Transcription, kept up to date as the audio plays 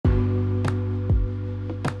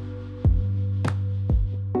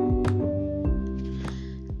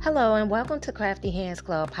Hello and welcome to Crafty Hands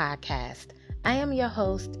Club podcast. I am your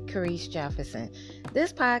host, Carice Jefferson.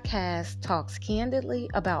 This podcast talks candidly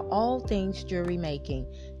about all things jewelry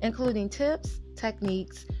making, including tips,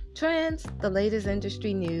 techniques, trends, the latest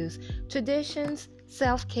industry news, traditions,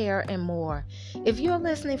 self-care, and more. If you're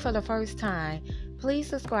listening for the first time, please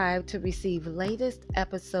subscribe to receive latest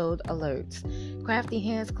episode alerts. Crafty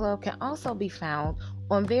Hands Club can also be found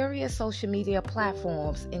on various social media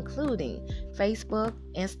platforms, including Facebook,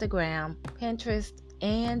 Instagram, Pinterest,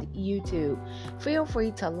 and YouTube. Feel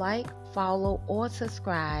free to like, follow, or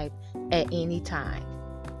subscribe at any time.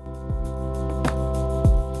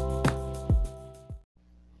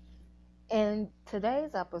 In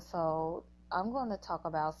today's episode, I'm going to talk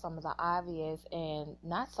about some of the obvious and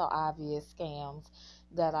not so obvious scams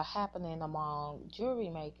that are happening among jewelry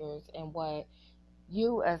makers and what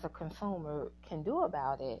you as a consumer can do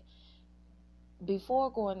about it. Before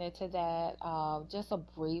going into that, just a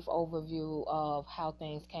brief overview of how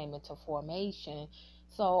things came into formation.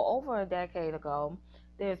 So over a decade ago,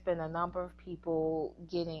 there's been a number of people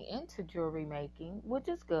getting into jewelry making, which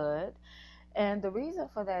is good. And the reason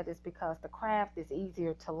for that is because the craft is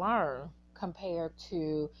easier to learn compared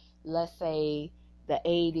to, let's say, the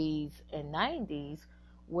 80s and 90s,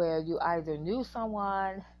 where you either knew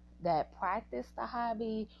someone that practiced the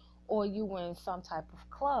hobby or you were in some type of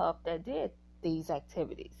club that did these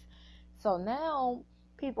activities. So now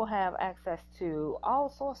people have access to all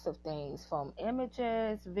sorts of things, from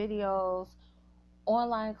images, videos,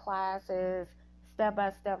 online classes,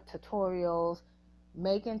 step-by-step tutorials,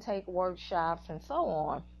 make and take workshops, and so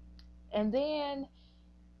on. And then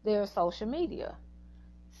there's social media.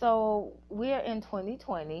 So we're in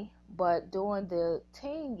 2020, but during the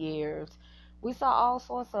teen years, we saw all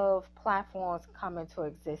sorts of platforms come into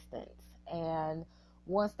existence. And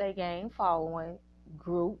once they gained following,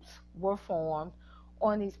 groups were formed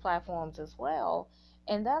on these platforms as well.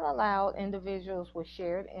 And that allowed individuals with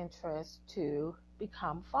shared interests to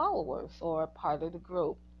become followers or part of the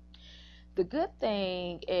group. The good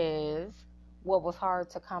thing is what was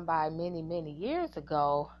hard to come by many, many years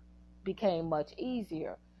ago became much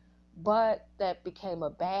easier. But that became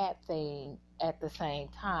a bad thing at the same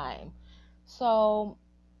time. So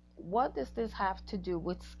what does this have to do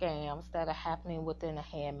with scams that are happening within the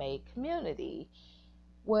handmade community?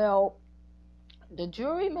 Well, the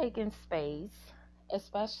jewelry making space,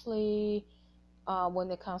 especially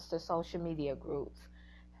when it comes to social media groups,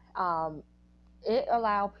 it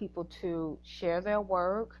allows people to share their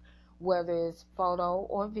work, whether it's photo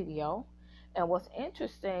or video. And what's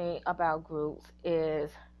interesting about groups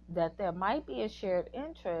is that there might be a shared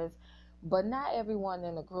interest, but not everyone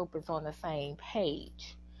in the group is on the same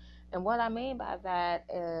page. And what I mean by that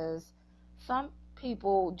is some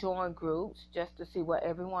people join groups just to see what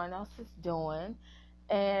everyone else is doing.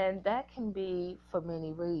 And that can be for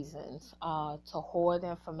many reasons, to hoard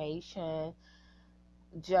information,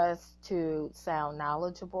 just to sound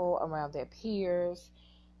knowledgeable around their peers.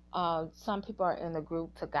 Some people are in the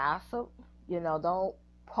group to gossip. Don't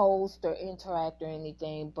post or interact or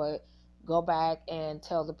anything, but go back and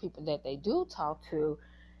tell the people that they do talk to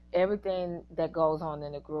everything that goes on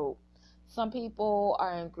in the group. Some people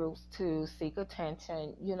are in groups to seek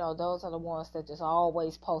attention. Those are the ones that just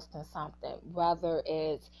always posting something, whether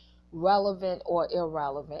it's relevant or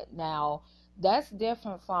irrelevant. Now, that's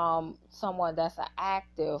different from someone that's an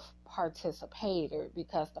active participator,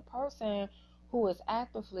 because the person who is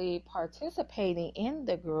actively participating in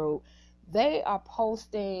the group, they are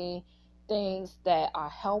posting things that are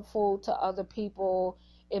helpful to other people.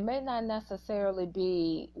 It may not necessarily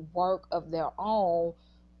be work of their own,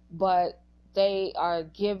 but they are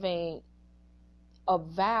giving a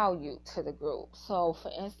value to the group. So, for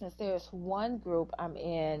instance, there's one group I'm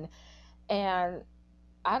in, and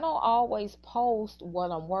I don't always post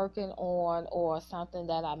what I'm working on or something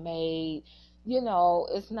that I made.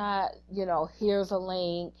 It's not, here's a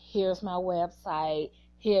link, here's my website,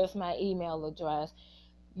 here's my email address.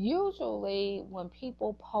 Usually when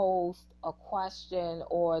people post a question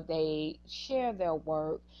or they share their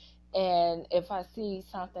work, and if I see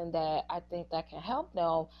something that I think that can help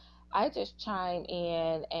them, I just chime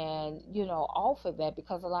in and, offer that,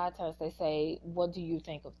 because a lot of times they say, what do you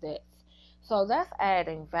think of this? So that's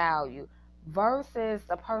adding value versus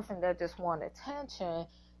the person that just want attention.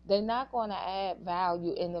 They're not going to add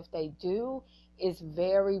value, and if they do, it's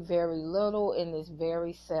very, very little, and it's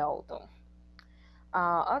very seldom.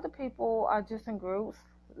 Other people are just in groups,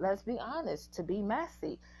 let's be honest, to be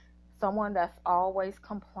messy. Someone that's always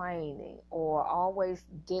complaining or always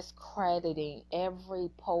discrediting every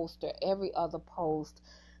post or every other post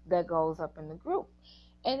that goes up in the group.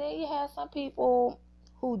 And then you have some people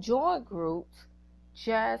who join groups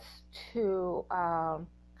just to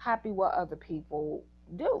copy what other people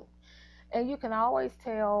do. And you can always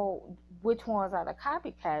tell which ones are the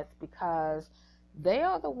copycats because they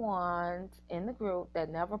are the ones in the group that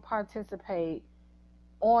never participate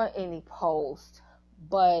on any post.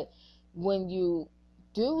 But when you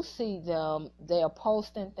do see them, they are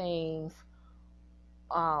posting things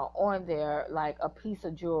on there, like a piece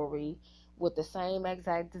of jewelry with the same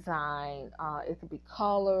exact design. It could be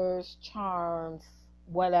colors, charms,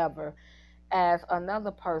 whatever, as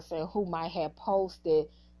another person who might have posted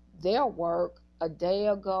their work a day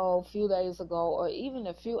ago, a few days ago, or even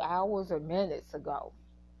a few hours or minutes ago.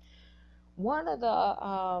 One of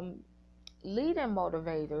the leading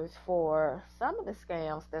motivators for some of the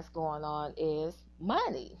scams that's going on is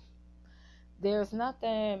money. There's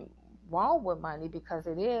nothing wrong with money because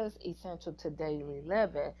it is essential to daily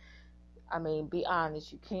living. I mean, be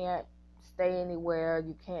honest, you can't stay anywhere,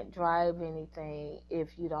 you can't drive anything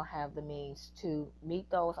if you don't have the means to meet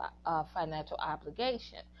those financial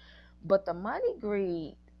obligations. But the money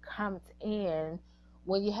greed comes in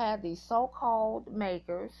when you have these so-called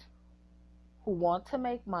makers who want to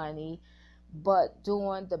make money but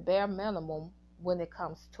doing the bare minimum when it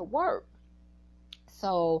comes to work.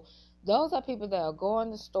 So those are people that are go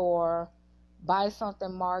in the store, buy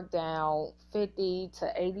something marked down 50 to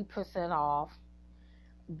 80% off,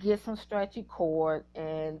 get some stretchy cord,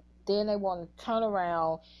 and then they want to turn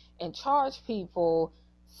around and charge people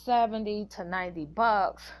 70 to 90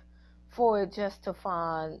 bucks for it just to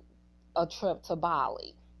fund a trip to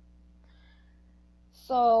Bali.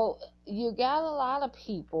 So you got a lot of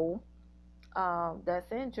people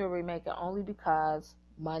that's in jewelry making only because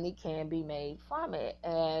money can be made from it.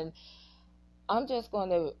 And I'm just going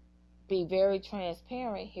to be very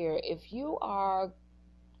transparent here. If you are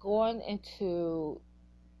going into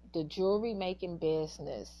the jewelry making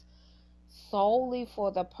business solely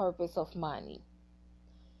for the purpose of money,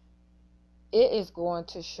 it is going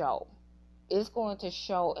to show. It's going to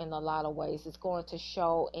show in a lot of ways. It's going to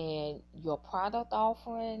show in your product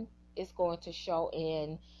offering. It's going to show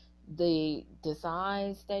in the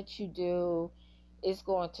designs that you do. It's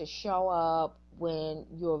going to show up when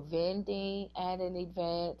you're vending at an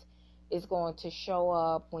event. It's going to show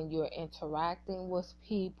up when you're interacting with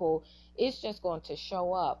people. It's just going to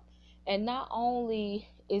show up. And not only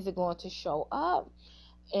is it going to show up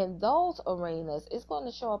in those arenas, it's going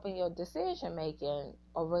to show up in your decision making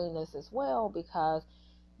arenas as well, because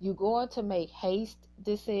you're going to make haste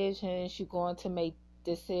decisions. You're going to make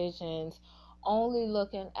decisions only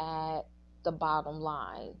looking at the bottom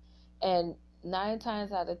line. And 9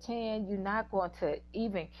 times out of 10, you're not going to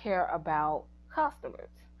even care about customers.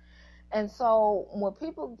 And so when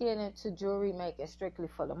people get into jewelry making strictly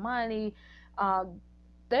for the money,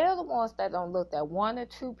 they're the ones that don't look at 1 or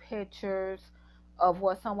 2 pictures of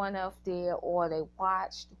what someone else did, or they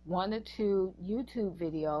watched 1 or 2 YouTube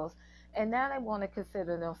videos, and now they want to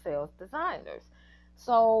consider themselves designers.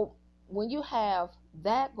 So when you have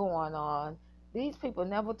that going on, these people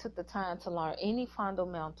never took the time to learn any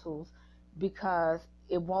fundamentals, because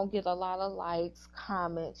it won't get a lot of likes,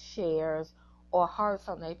 comments, shares, or hearts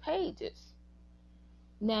on their pages.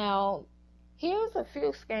 Now, here's a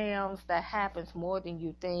few scams that happens more than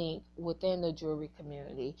you think within the jewelry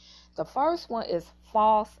community. The first one is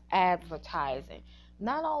false advertising.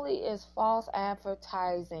 Not only is false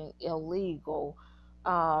advertising illegal,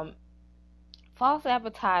 false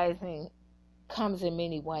advertising comes in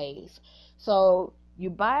many ways. So you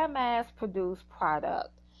buy a mass-produced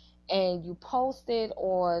product and you post it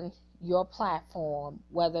on your platform,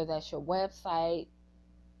 whether that's your website,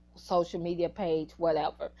 social media page,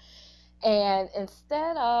 whatever. And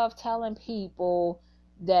instead of telling people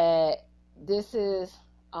that this is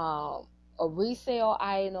a resale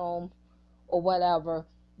item or whatever,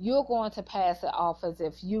 you're going to pass it off as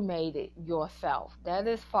if you made it yourself. That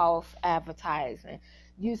is false advertising.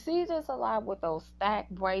 You see this a lot with those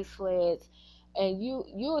stacked bracelets, and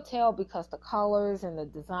you'll tell because the colors and the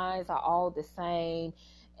designs are all the same,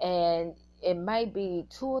 and it might be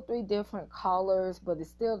 2 or 3 different colors, but it's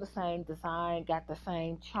still the same design, got the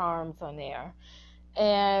same charms on there.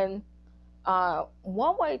 And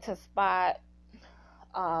one way to spot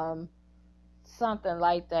something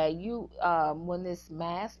like that, when it's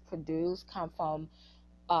mass produced, come from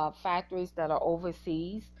factories that are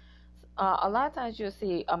overseas, a lot of times you'll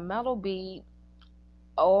see a metal bead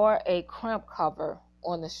or a crimp cover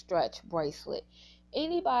on a stretch bracelet.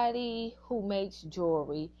 Anybody who makes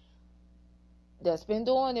jewelry that's been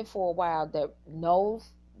doing it for a while, that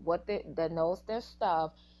knows their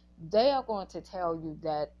stuff, they are going to tell you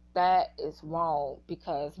that that is wrong,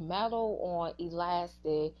 because metal on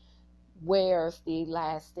elastic wears the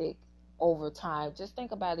elastic over time. Just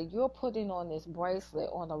think about it. You're putting on this bracelet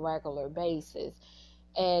on a regular basis,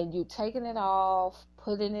 and you taking it off,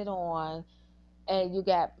 putting it on, and you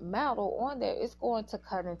got metal on there. It's going to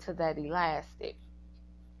cut into that elastic.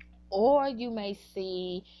 Or you may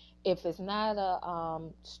see, if it's not a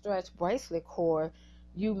stretch bracelet cord,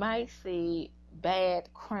 you might see bad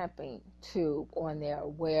crimping tube on there,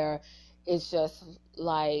 where it's just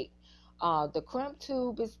like the crimp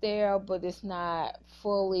tube is there, but it's not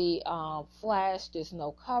fully flashed. There's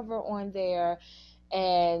no cover on there,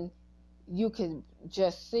 and you can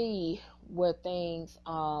just see where things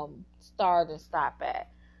start and stop at.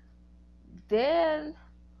 Then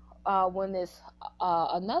when it's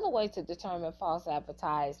another way to determine false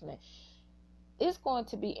advertisement, it's going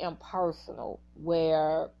to be impersonal,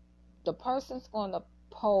 where the person's going to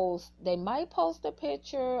post, they might post a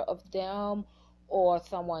picture of them or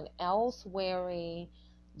someone else wearing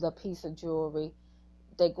the piece of jewelry.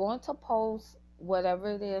 They're going to post whatever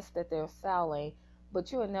it is that they're selling,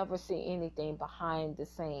 but you will never see anything behind the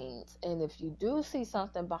scenes. And if you do see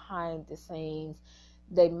something behind the scenes,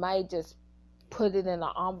 they might just put it in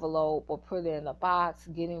an envelope or put it in a box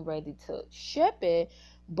getting ready to ship it.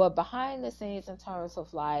 But behind the scenes, in terms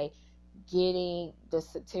of like getting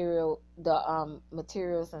the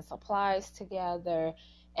materials and supplies together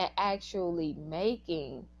and actually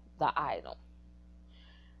making the item.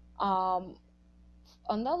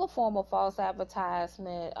 Another form of false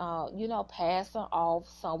advertisement, passing off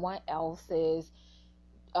someone else's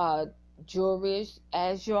jewelry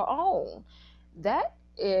as your own. That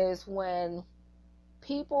is when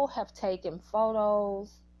people have taken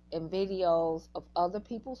photos and videos of other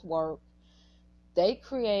people's work. They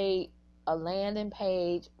create a landing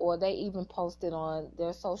page, or they even post it on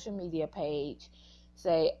their social media page.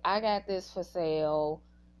 Say, I got this for sale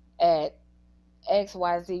at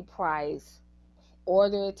XYZ price.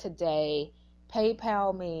 Order it today.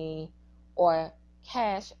 PayPal me or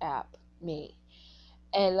Cash App me.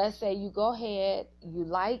 And let's say you go ahead, you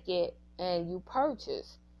like it, and you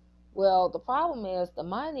purchase. Well, the problem is the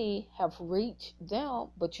money have reached them,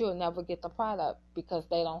 but you'll never get the product because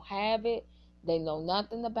they don't have it. They know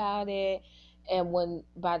nothing about it. And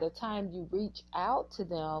by the time you reach out to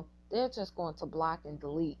them, they're just going to block and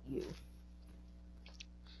delete you.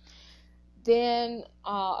 Then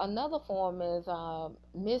another form is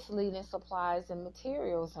misleading supplies and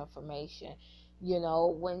materials information.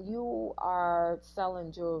 When you are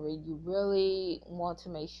selling jewelry, you really want to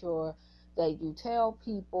make sure that you tell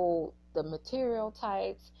people the material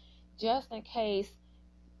types, just in case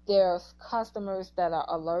there's customers that are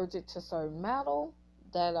allergic to certain metal,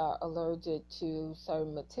 that are allergic to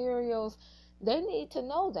certain materials. They need to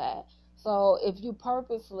know that. So if you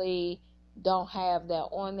purposely don't have that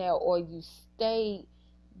on there, or you state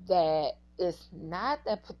that it's not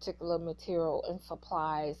that particular material and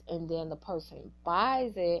supplies, and then the person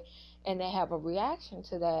buys it and they have a reaction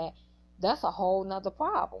to that, that's a whole nother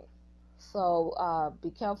problem. So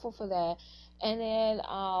be careful for that. And then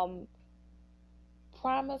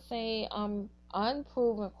promising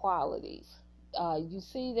unproven qualities. You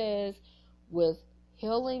see this with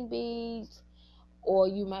healing beads, or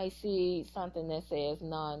you might see something that says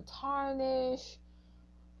non-tarnish.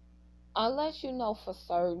 Unless you know for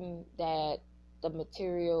certain that the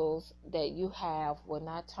materials that you have will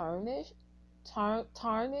not tarnish,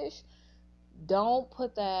 don't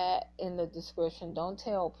put that in the description. Don't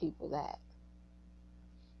tell people that.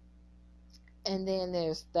 And then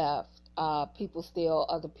there's theft. People steal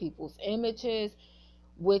other people's images,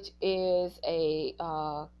 which is a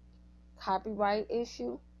copyright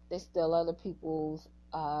issue. They steal other people's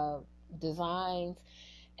designs.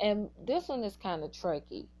 And this one is kind of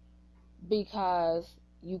tricky, because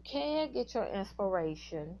you can get your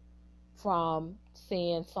inspiration from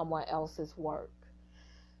seeing someone else's work.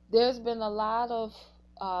 There's been a lot of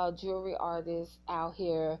jewelry artists out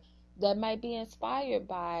here that might be inspired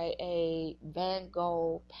by a Van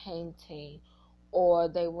Gogh painting, or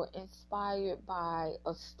they were inspired by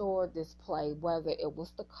a store display, whether it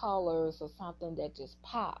was the colors or something that just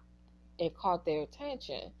popped and caught their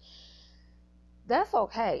attention. That's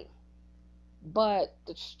okay, but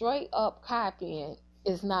the straight up copying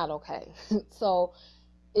is not okay. So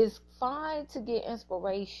it's fine to get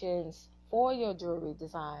inspirations for your jewelry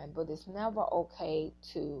design, but it's never okay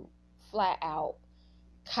to flat out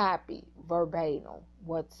copy verbatim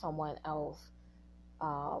what someone else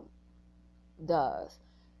does.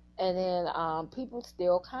 And then people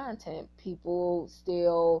steal content. People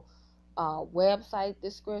steal website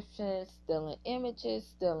descriptions, stealing images,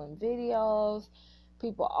 stealing videos.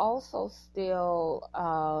 People also steal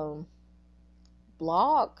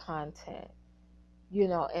blog content,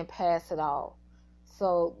 and pass it off.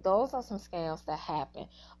 So those are some scams that happen.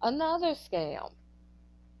 Another scam,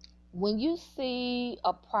 when you see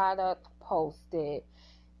a product posted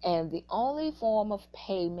and the only form of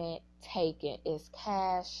payment taken is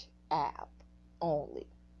Cash App only,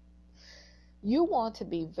 you want to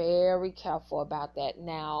be very careful about that.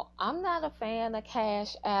 Now, I'm not a fan of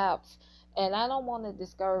Cash Apps, and I don't want to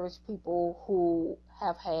discourage people who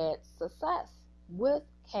have had success with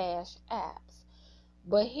Cash Apps.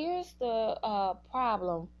 But here's the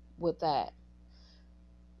problem with that.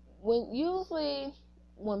 When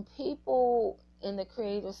people in the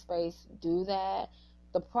creative space do that,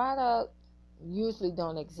 the product usually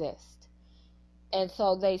don't exist. And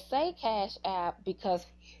so they say Cash App because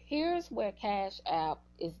here's where Cash App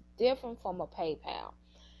is different from a PayPal.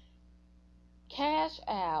 Cash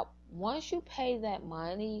App, once you pay that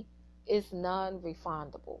money, it's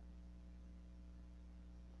non-refundable.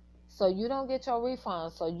 So you don't get your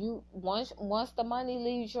refund. So once the money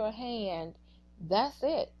leaves your hand, that's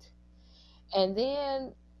it. And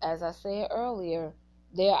then, as I said earlier,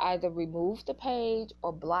 they'll either remove the page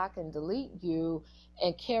or block and delete you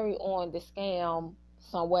and carry on the scam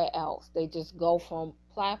somewhere else. They just go from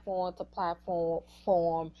platform to platform,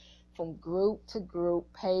 from group to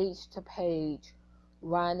group, page to page,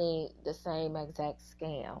 running the same exact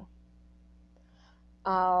scam.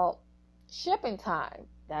 Shipping time,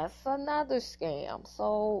 that's another scam.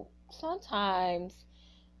 So sometimes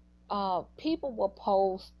people will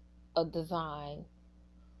post a design,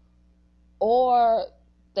 or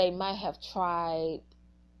they might have tried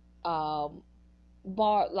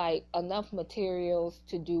bought like enough materials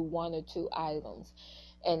to do one or two items,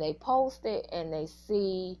 and they post it and they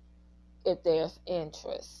see if there's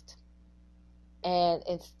interest, and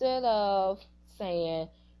instead of saying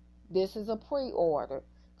this is a pre-order,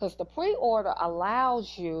 because the pre-order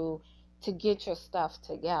allows you to get your stuff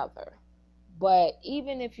together, but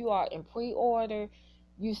even if you are in pre-order,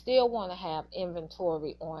 you still want to have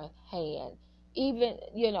inventory on hand, even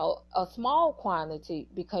a small quantity,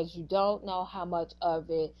 because you don't know how much of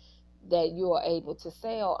it that you are able to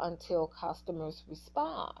sell until customers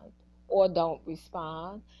respond or don't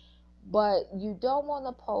respond. But you don't want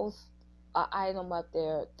to post an item up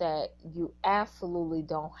there that you absolutely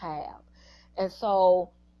don't have. And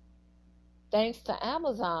so thanks to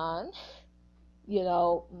Amazon,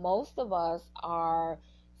 most of us are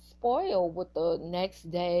spoiled with the next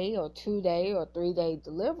day or 2 day or 3 day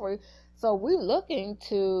delivery. So we're looking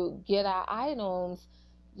to get our items,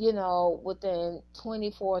 within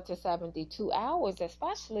 24 to 72 hours,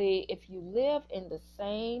 especially if you live in the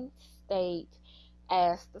same state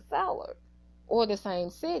as the seller or the same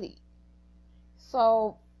city.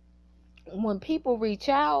 So when people reach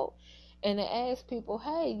out and they ask people,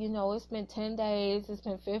 hey, it's been 10 days, it's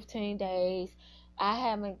been 15 days, I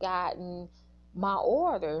haven't gotten my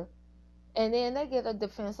order, and then they get a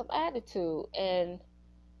defensive attitude. And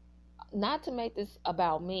not to make this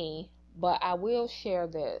about me, but I will share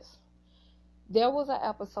this. There was an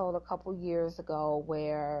episode a couple years ago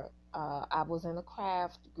where I was in a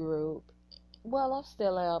craft group. Well, I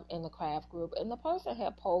still am in the craft group, and the person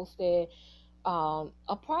had posted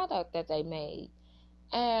a product that they made,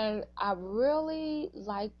 and I really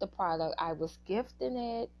liked the product. I was gifting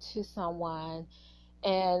it to someone,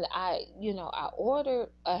 and I ordered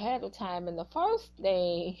ahead of time, and the first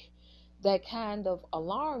thing that kind of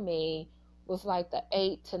alarmed me was like the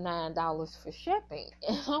 $8 to $9 for shipping.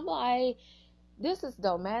 And I'm like, this is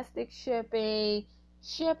domestic shipping,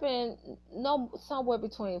 no, somewhere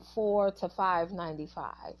between $4 to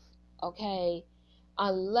 $5.95, okay?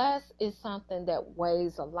 Unless it's something that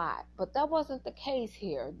weighs a lot. But that wasn't the case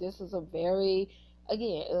here. This is again, it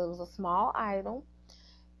was a small item.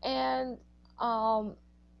 And 10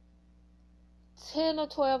 or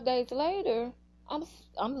 12 days later,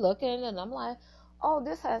 I'm looking and I'm like, oh,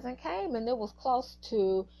 this hasn't came, and it was close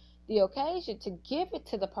to the occasion to give it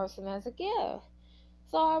to the person as a gift.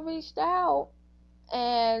 So I reached out,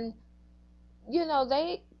 and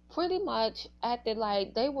they pretty much acted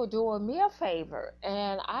like they were doing me a favor,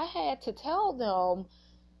 and I had to tell them,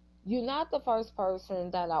 you're not the first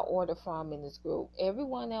person that I ordered from in this group.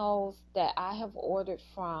 Everyone else that I have ordered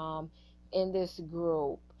from in this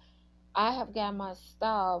group, I have got my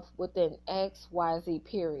stuff within XYZ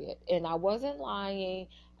period. And I wasn't lying.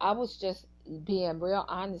 I was just being real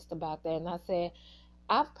honest about that. And I said,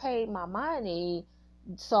 I've paid my money,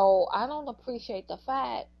 so I don't appreciate the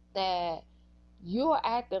fact that you're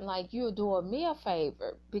acting like you're doing me a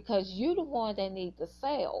favor, because you're the one that needs the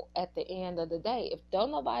sale at the end of the day. If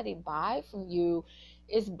don't nobody buy from you,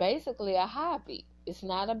 it's basically a hobby. It's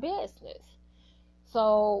not a business.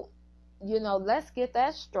 So, let's get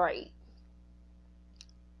that straight.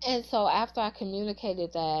 And so after I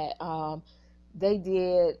communicated that, they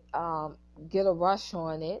did get a rush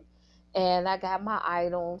on it, and I got my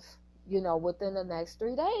items, within the next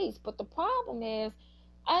 3 days. But the problem is,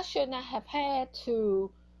 I should not have had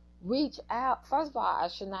to reach out. First of all, I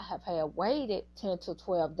should not have had waited 10 to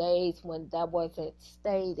 12 days when that wasn't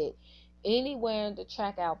stated anywhere in the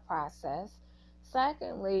checkout process.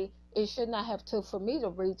 Secondly, it should not have took for me to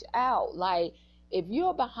reach out. Like, if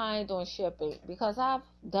you're behind on shipping, because I've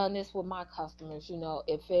done this with my customers,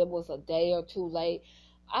 if it was a day or two late,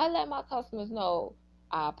 I let my customers know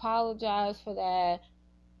I apologize for that.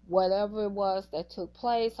 Whatever it was that took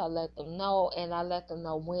place, I let them know, and I let them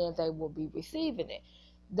know when they will be receiving it.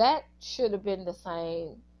 That should have been the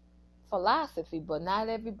same philosophy, but not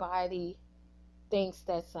everybody thinks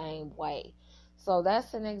that same way. So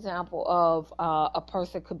that's an example of a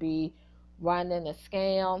person could be running a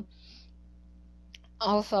scam.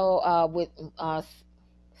 Also, with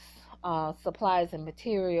supplies and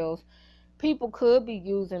materials, people could be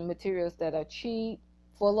using materials that are cheap,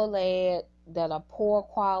 full of lead, that are poor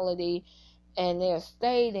quality, and they're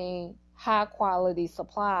stating high quality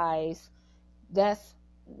supplies. That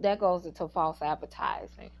goes into false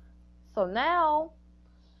advertising. So now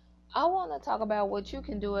I want to talk about what you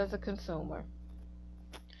can do as a consumer.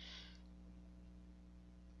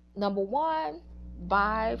 Number one,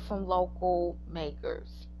 buy from local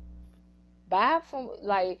makers. Buy from,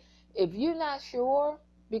 like, if you're not sure,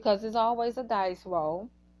 because it's always a dice roll,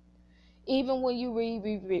 even when you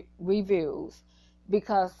read reviews,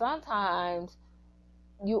 because sometimes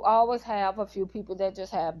you always have a few people that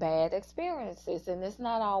just have bad experiences, and it's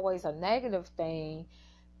not always a negative thing,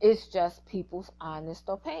 it's just people's honest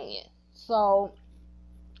opinion. So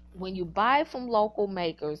when you buy from local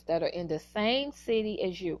makers that are in the same city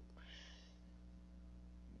as you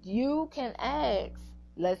can ask,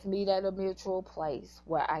 let's meet at a mutual place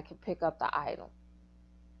where I can pick up the item.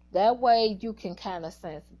 That way you can kind of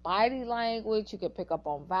sense body language, you can pick up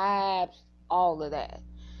on vibes, all of that.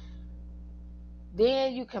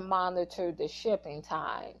 Then you can monitor the shipping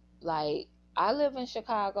time. Like, I live in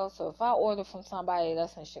Chicago, so if I order from somebody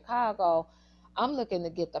that's in Chicago, I'm looking to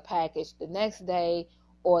get the package the next day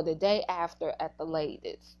or the day after at the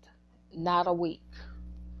latest, not a week.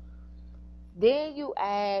 Then you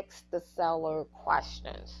ask the seller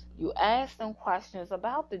questions. You ask them questions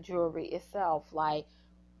about the jewelry itself, like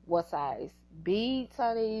what size beads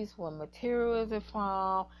are these? What material is it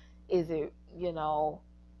from? Is it,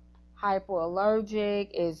 hypoallergic?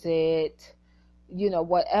 Is it,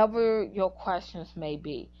 whatever your questions may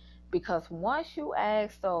be. Because once you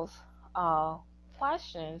ask those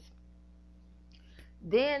questions,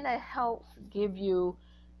 then that helps give you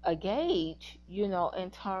a gauge,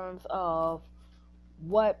 in terms of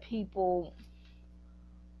what people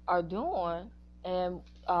are doing and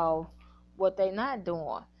what they're not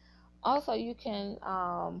doing. Also, you can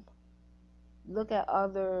look at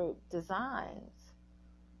other designs.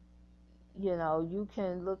 You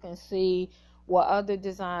can look and see what other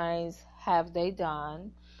designs have they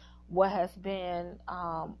done, what has been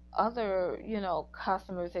other,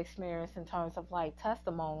 customers' experience in terms of like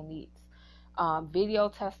testimonies. Video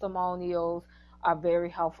testimonials are very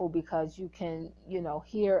helpful because you can,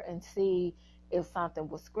 hear and see if something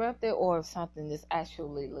was scripted or if something is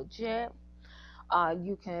actually legit.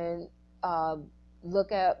 You can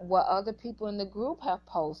look at what other people in the group have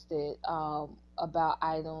posted about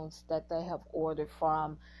items that they have ordered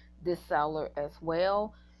from this seller as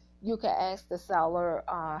well. You can ask the seller,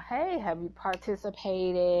 hey, have you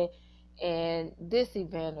participated in this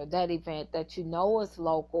event or that event that you know is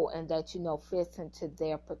local and that you know fits into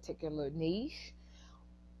their particular niche?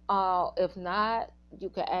 If not, you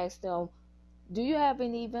can ask them, do you have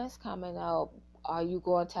any events coming up? Are you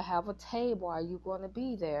going to have a table? Are you going to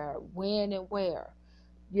be there? When and where?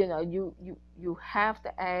 You have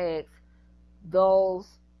to ask those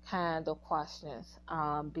kind of questions,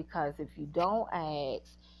 because if you don't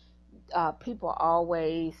ask, people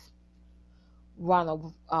always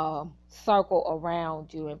run a circle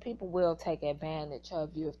around you, and people will take advantage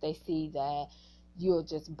of you if they see that you're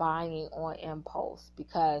just buying on impulse,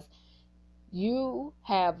 because you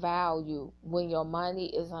have value. When your money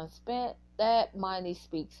is unspent, that money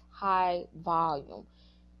speaks high volume,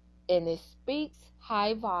 and it speaks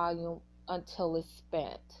high volume until it's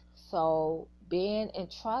spent. So being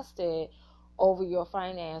entrusted over your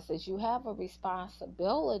finances, you have a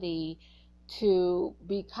responsibility to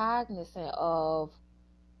be cognizant of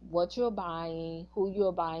what you're buying, who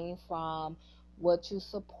you're buying from, what you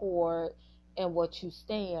support, and what you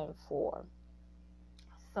stand for.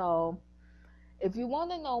 So if you want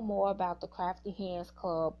to know more about the Crafty Hands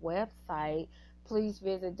Club website, please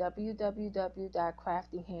visit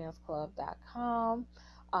www.craftyhandsclub.com.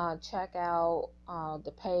 Check out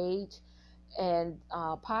the page and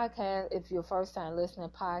podcast. If you're first time listening,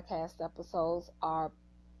 podcast episodes are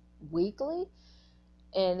weekly.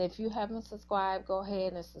 And if you haven't subscribed, go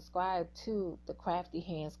ahead and subscribe to the Crafty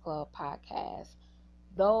Hands Club podcast.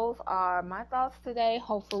 Those are my thoughts today.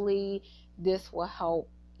 Hopefully, this will help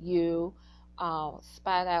you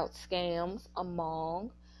spot out scams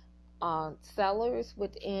among sellers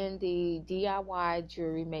within the DIY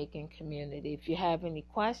jewelry making community. If you have any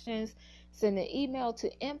questions, send an email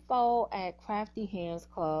to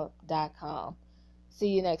info@craftyhandsclub.com. See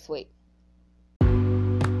you next week.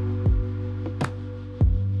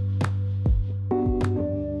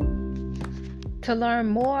 To learn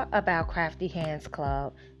more about Crafty Hands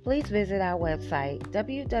Club, please visit our website,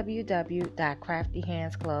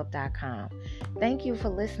 www.craftyhandsclub.com. Thank you for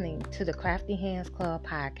listening to the Crafty Hands Club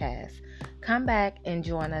podcast. Come back and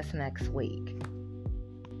join us next week.